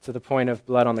to the point of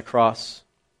blood on the cross.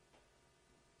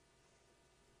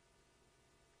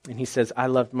 And He says, I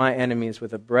loved my enemies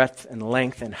with a breadth and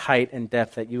length and height and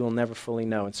depth that you will never fully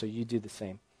know. And so you do the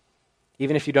same.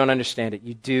 Even if you don't understand it,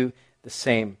 you do the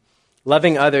same.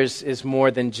 Loving others is more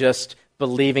than just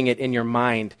believing it in your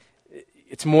mind.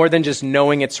 It's more than just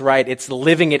knowing it's right. It's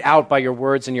living it out by your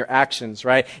words and your actions,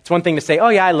 right? It's one thing to say, oh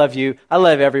yeah, I love you. I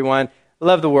love everyone. I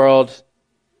love the world.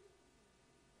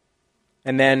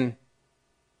 And then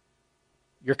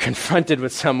you're confronted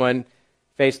with someone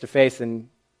face to face and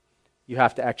you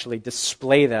have to actually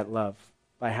display that love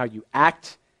by how you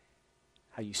act,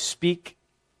 how you speak.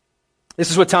 This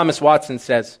is what Thomas Watson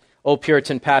says, old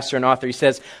Puritan pastor and author. He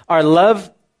says, our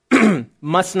love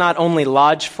must not only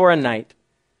lodge for a night,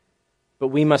 but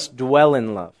we must dwell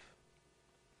in love.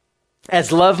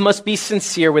 As love must be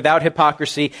sincere without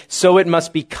hypocrisy, so it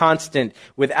must be constant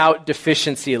without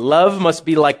deficiency. Love must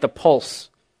be like the pulse,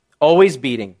 always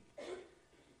beating.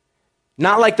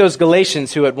 Not like those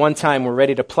Galatians who at one time were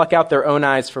ready to pluck out their own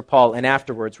eyes for Paul and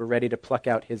afterwards were ready to pluck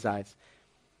out his eyes.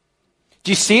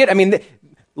 Do you see it? I mean,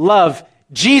 love.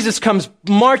 Jesus comes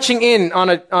marching in on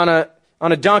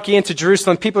a donkey into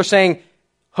Jerusalem. People are saying,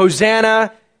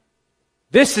 Hosanna,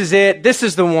 this is it, this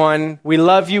is the one, we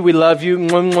love you, mwah,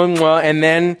 mwah, mwah. And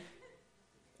then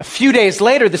a few days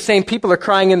later, the same people are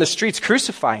crying in the streets,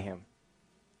 crucify him.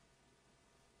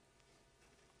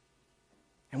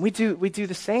 And we do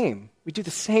the same. We do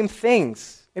the same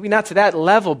things. Maybe not to that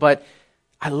level, but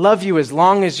I love you as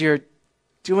long as you're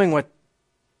doing what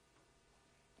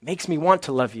makes me want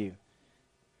to love you.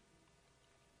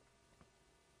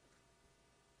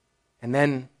 And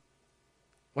then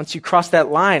once you cross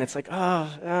that line, it's like,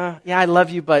 yeah, I love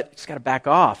you, but I just got to back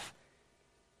off.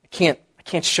 I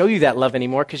can't show you that love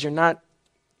anymore because you're not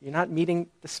meeting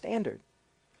the standard.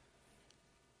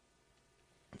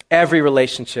 Every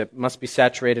relationship must be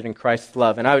saturated in Christ's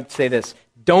love. And I would say this,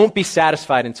 don't be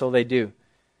satisfied until they do.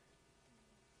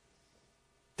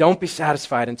 Don't be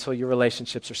satisfied until your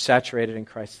relationships are saturated in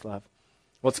Christ's love.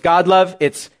 Well, it's God love,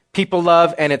 it's people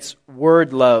love, and it's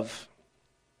word love.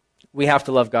 We have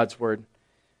to love God's word.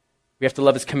 We have to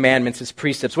love His commandments, His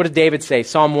precepts. What did David say?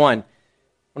 Psalm 1.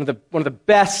 One of the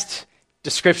best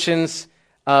descriptions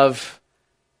of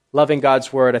loving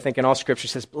God's word, I think in all Scripture,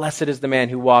 says, blessed is the man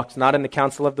who walks not in the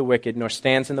counsel of the wicked, nor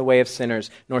stands in the way of sinners,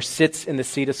 nor sits in the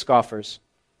seat of scoffers.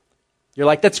 You're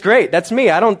like, that's great, that's me.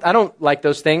 I don't like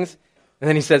those things. And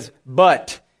then he says,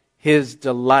 but his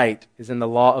delight is in the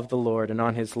law of the Lord, and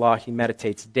on his law he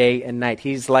meditates day and night.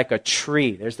 He's like a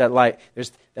tree. There's that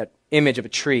image of a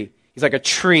tree. He's like a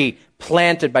tree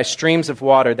planted by streams of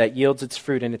water that yields its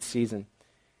fruit in its season.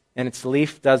 And its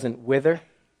leaf doesn't wither,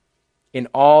 In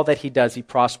all that he does, he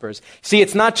prospers. See,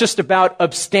 it's not just about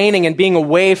abstaining and being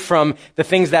away from the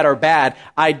things that are bad.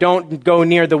 I don't go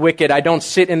near the wicked. I don't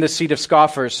sit in the seat of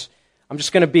scoffers. I'm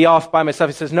just going to be off by myself.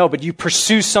 He says, no, but you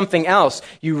pursue something else.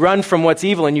 You run from what's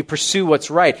evil and you pursue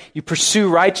what's right. You pursue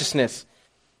righteousness.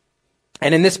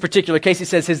 And in this particular case, he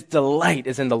says his delight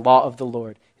is in the law of the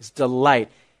Lord. His delight.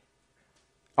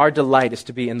 Our delight is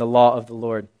to be in the law of the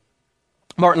Lord.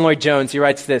 Martin Lloyd-Jones, he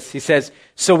writes this. He says,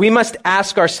 so we must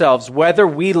ask ourselves whether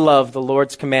we love the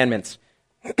Lord's commandments.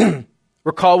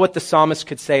 Recall what the psalmist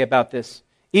could say about this.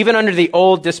 Even under the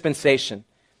old dispensation,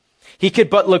 he could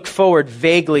but look forward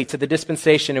vaguely to the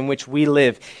dispensation in which we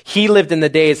live. He lived in the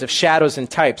days of shadows and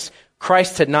types.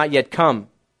 Christ had not yet come.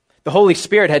 The Holy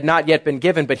Spirit had not yet been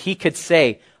given, but he could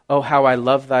say, oh, how I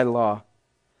love thy law.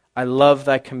 I love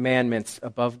thy commandments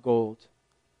above gold.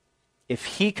 If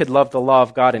he could love the law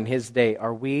of God in his day,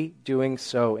 are we doing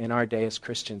so in our day as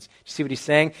Christians? Do you see what he's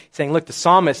saying? He's saying, look, the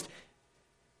psalmist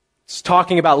is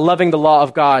talking about loving the law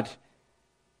of God.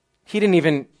 He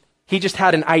just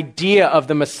had an idea of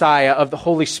the Messiah, of the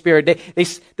Holy Spirit.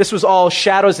 This was all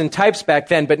shadows and types back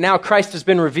then, but now Christ has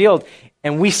been revealed,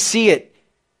 and we see it.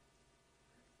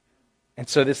 And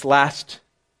so this last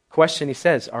question, he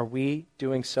says, are we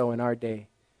doing so in our day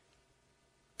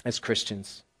as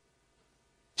Christians?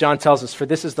 John tells us, for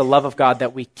this is the love of God,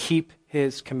 that we keep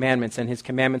his commandments, and his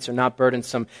commandments are not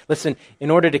burdensome. Listen, in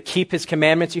order to keep his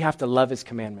commandments, you have to love his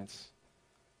commandments.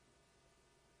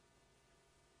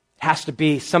 It has to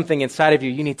be something inside of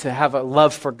you. You need to have a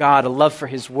love for God, a love for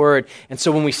his word. And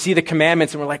so when we see the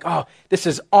commandments and we're like, oh, this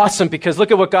is awesome because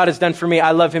look at what God has done for me.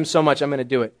 I love him so much, I'm going to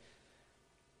do it.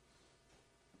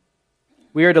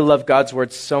 We are to love God's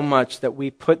word so much that we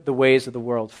put the ways of the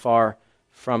world far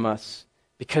from us.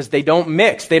 Because they don't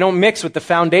mix. They don't mix with the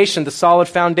foundation, the solid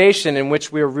foundation in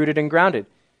which we are rooted and grounded.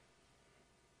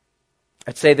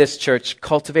 I'd say this, church,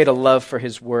 cultivate a love for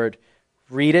his word.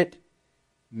 Read it,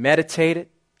 meditate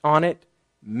on it,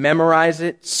 memorize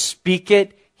it, speak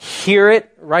it, hear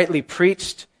it rightly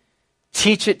preached,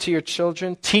 teach it to your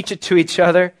children, teach it to each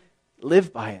other,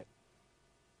 live by it.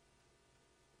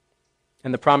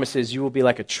 And the promise is you will be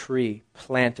like a tree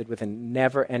planted with a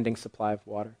never-ending supply of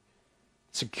water.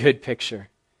 It's a good picture.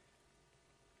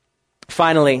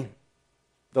 Finally,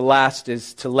 the last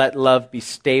is to let love be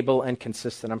stable and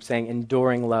consistent. I'm saying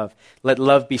enduring love. Let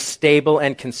love be stable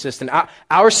and consistent.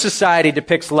 Our society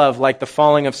depicts love like the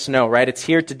falling of snow, right? It's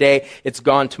here today, it's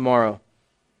gone tomorrow.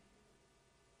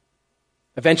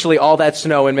 Eventually, all that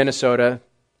snow in Minnesota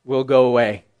will go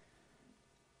away.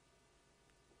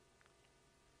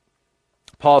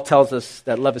 Paul tells us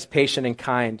that love is patient and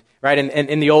kind, right? And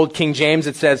in the old King James,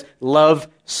 it says, love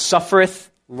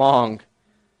suffereth long.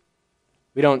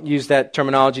 We don't use that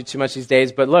terminology too much these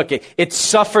days, but look, it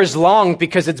suffers long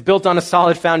because it's built on a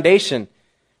solid foundation.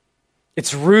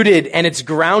 It's rooted and it's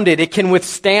grounded. It can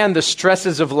withstand the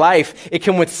stresses of life. It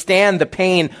can withstand the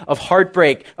pain of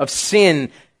heartbreak, of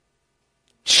sin.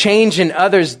 Change in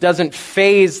others doesn't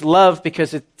phase love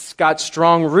because it's got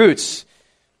strong roots.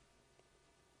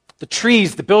 The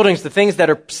trees, the buildings, the things that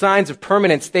are signs of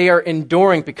permanence, they are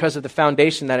enduring because of the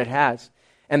foundation that it has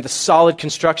and the solid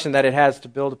construction that it has to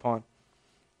build upon.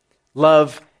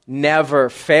 Love never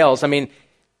fails. I mean,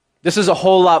 this is a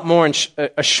whole lot more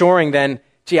assuring than,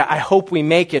 gee, I hope we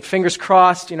make it. Fingers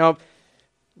crossed,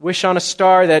 wish on a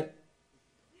star that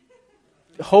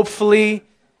hopefully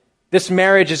this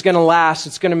marriage is going to last.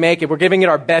 It's going to make it. We're giving it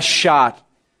our best shot.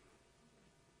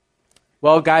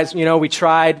 Well, guys, we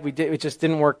tried. It just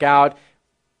didn't work out.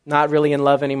 Not really in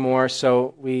love anymore,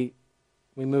 so we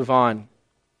move on.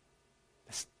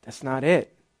 That's not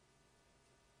it.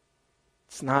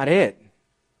 It's not it.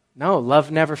 No,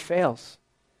 love never fails.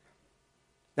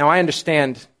 Now, I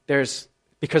understand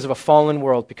because of a fallen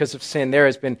world, because of sin, there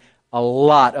has been a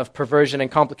lot of perversion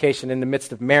and complication in the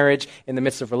midst of marriage, in the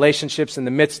midst of relationships, in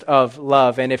the midst of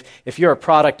love. And if you're a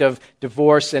product of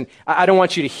divorce, and I don't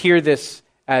want you to hear this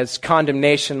as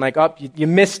condemnation, like, oh, you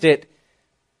missed it.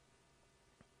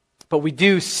 But we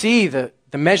do see the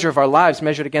measure of our lives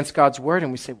measured against God's word,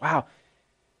 and we say, wow,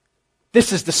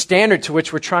 this is the standard to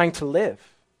which we're trying to live.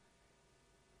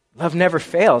 Love never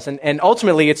fails. And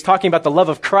ultimately, it's talking about the love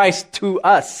of Christ to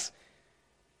us.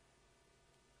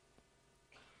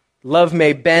 Love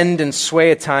may bend and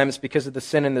sway at times because of the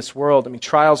sin in this world. I mean,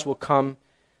 trials will come,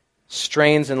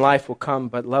 strains in life will come,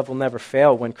 but love will never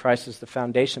fail when Christ is the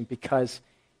foundation because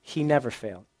he never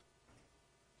failed.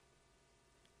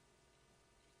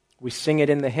 We sing it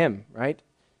in the hymn, right?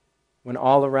 When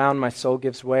all around my soul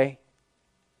gives way,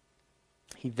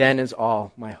 he then is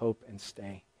all my hope and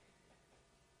stay.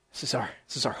 This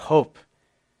is our hope.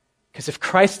 Because if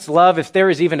Christ's love, if there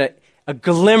is even a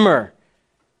glimmer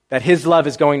that his love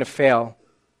is going to fail,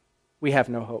 we have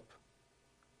no hope.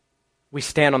 We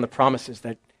stand on the promises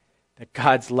that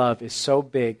God's love is so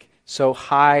big, so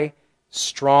high,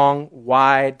 strong,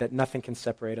 wide, that nothing can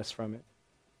separate us from it.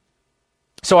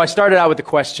 So I started out with the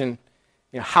question,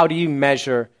 how do you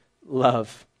measure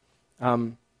love?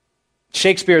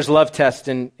 Shakespeare's love test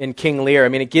in King Lear,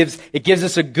 it gives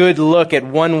us a good look at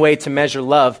one way to measure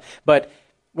love. But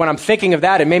when I'm thinking of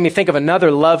that, it made me think of another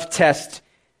love test,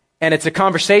 and it's a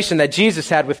conversation that Jesus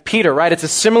had with Peter, right? It's a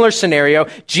similar scenario.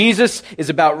 Jesus is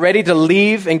about ready to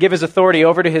leave and give his authority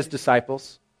over to his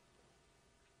disciples.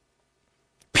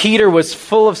 Peter was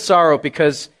full of sorrow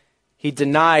because he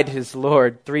denied his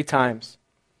Lord 3 times.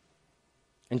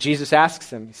 And Jesus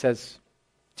asks him, he says,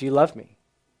 "Do you love me?"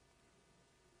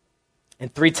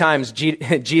 And 3 times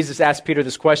Jesus asked Peter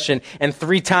this question, and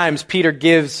 3 times Peter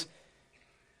gives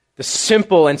the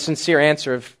simple and sincere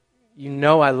answer of, "You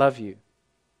know I love you."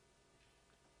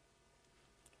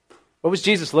 What was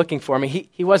Jesus looking for?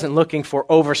 He wasn't looking for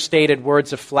overstated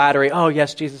words of flattery. "Oh,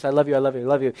 yes, Jesus, I love you, I love you, I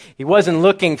love you." He wasn't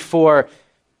looking for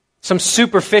some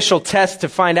superficial test to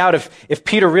find out if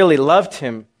Peter really loved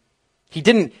him.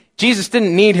 Jesus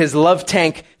didn't need his love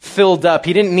tank filled up.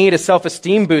 He didn't need a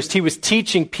self-esteem boost. He was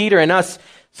teaching Peter and us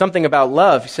something about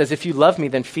love. He says, "If you love me,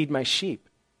 then feed my sheep.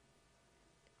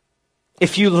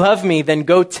 If you love me, then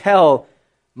go tell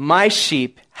my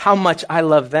sheep how much I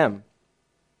love them.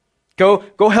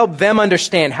 Go help them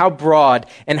understand how broad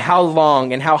and how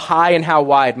long and how high and how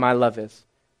wide my love is."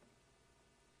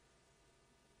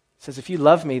 He says, if you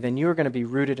love me, then you are going to be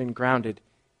rooted and grounded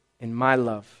in my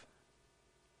love.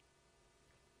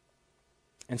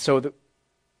 And so the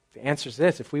answer is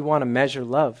this: if we want to measure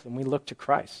love, then we look to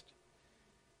Christ.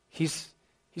 He's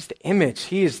the image.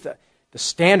 He is the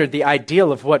standard, the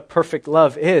ideal of what perfect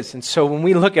love is. And so when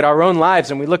we look at our own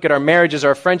lives and we look at our marriages,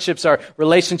 our friendships, our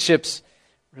relationships,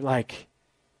 we're like,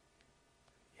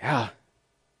 yeah,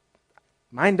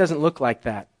 mine doesn't look like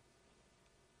that.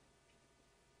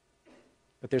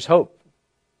 But there's hope.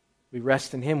 We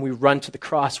rest in him. We run to the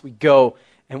cross. We go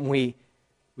and we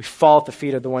fall at the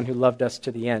feet of the one who loved us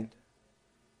to the end.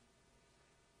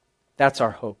 That's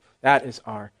our hope. That is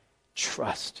our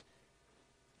trust.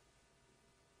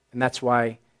 And that's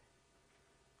why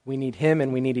we need him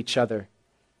and we need each other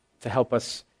to help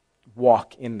us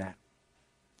walk in that.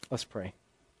 Let's pray.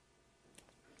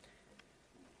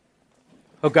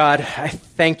 Oh God, I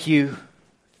thank you.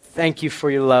 Thank you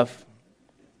for your love.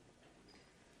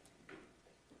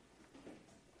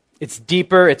 It's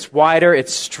deeper, it's wider,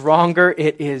 it's stronger,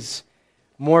 it is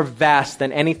more vast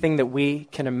than anything that we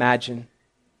can imagine.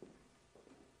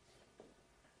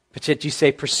 But yet you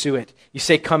say pursue it. You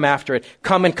say come after it.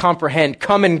 Come and comprehend.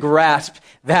 Come and grasp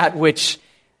that which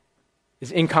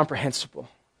is incomprehensible.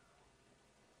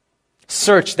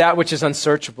 Search that which is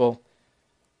unsearchable.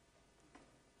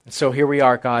 And so here we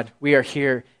are, God. We are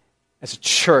here as a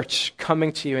church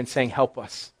coming to you and saying, help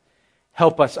us.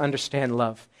 Help us understand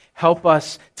love. Help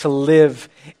us to live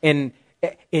in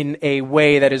a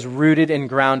way that is rooted and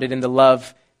grounded in the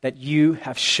love that you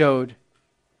have showed,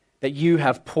 that you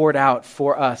have poured out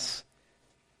for us.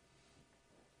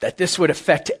 That this would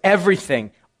affect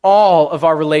everything, all of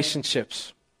our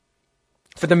relationships.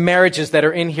 For the marriages that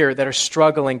are in here that are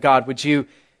struggling, God, would you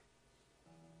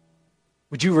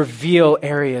reveal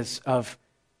areas of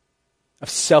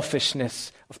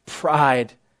selfishness, of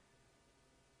pride?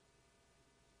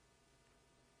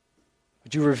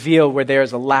 Would you reveal where there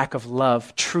is a lack of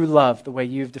love, true love, the way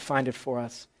you've defined it for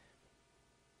us?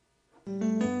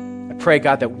 I pray,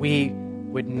 God, that we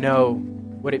would know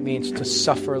what it means to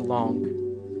suffer long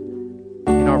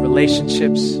in our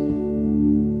relationships,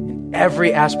 in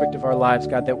every aspect of our lives,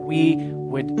 God, that we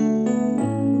would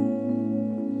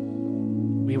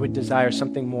desire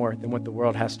something more than what the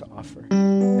world has to offer.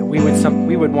 That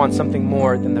we would want something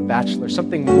more than The Bachelor,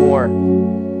 something more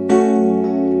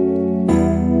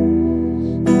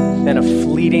than a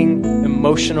fleeting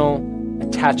emotional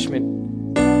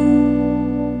attachment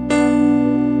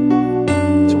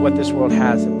to what this world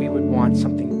has, that we would want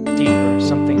something deeper,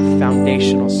 something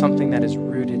foundational, something that is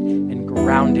rooted and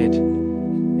grounded.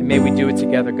 And may we do it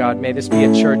together, God. May this be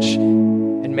a church,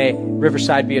 and may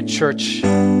Riverside be a church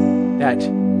that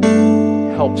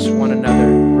helps one another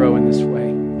grow in this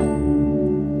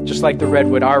way. Just like the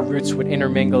redwood, our roots would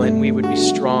intermingle and we would be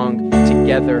strong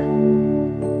together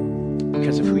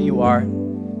because of who you are,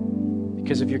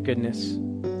 because of your goodness.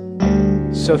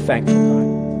 So thankful,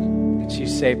 God, that you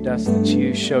saved us, that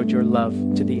you showed your love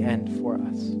to the end for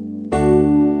us.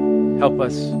 Help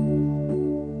us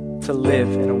to live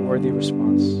in a worthy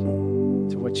response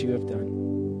to what you have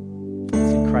done.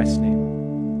 It's in Christ's name.